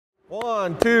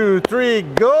1, 2, 3,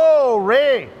 go,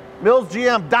 Ray.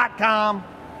 MillsGM.com.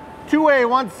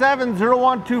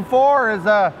 2A170124 is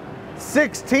a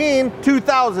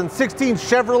 2016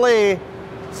 Chevrolet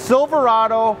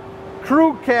Silverado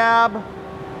crew cab,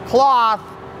 cloth,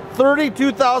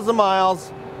 32,000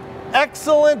 miles.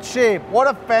 Excellent shape. What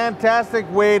a fantastic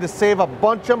way to save a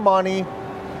bunch of money.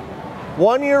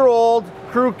 1-year-old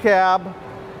crew cab.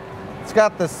 It's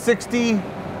got the 60,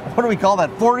 what do we call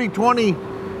that? 40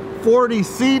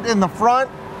 seat in the front.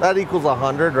 That equals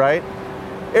 100, right?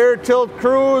 Air tilt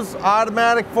cruise,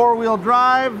 automatic 4-wheel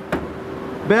drive,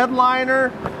 bed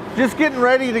liner. Just getting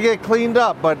ready to get cleaned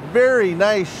up, but very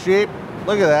nice shape.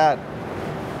 Look at that.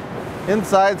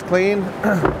 Inside's clean.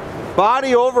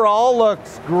 Body overall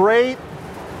looks great.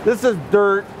 This is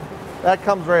dirt. That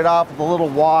comes right off with a little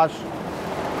wash.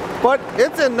 But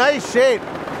it's in nice shape.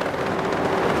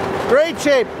 Great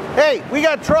shape. Hey, we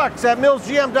got trucks at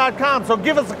millsgm.com, so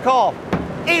give us a call.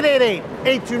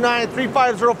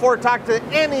 888-829-3504. Talk to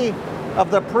any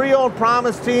of the pre-owned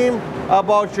promise team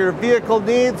about your vehicle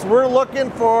needs. We're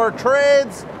looking for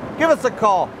trades. Give us a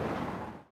call.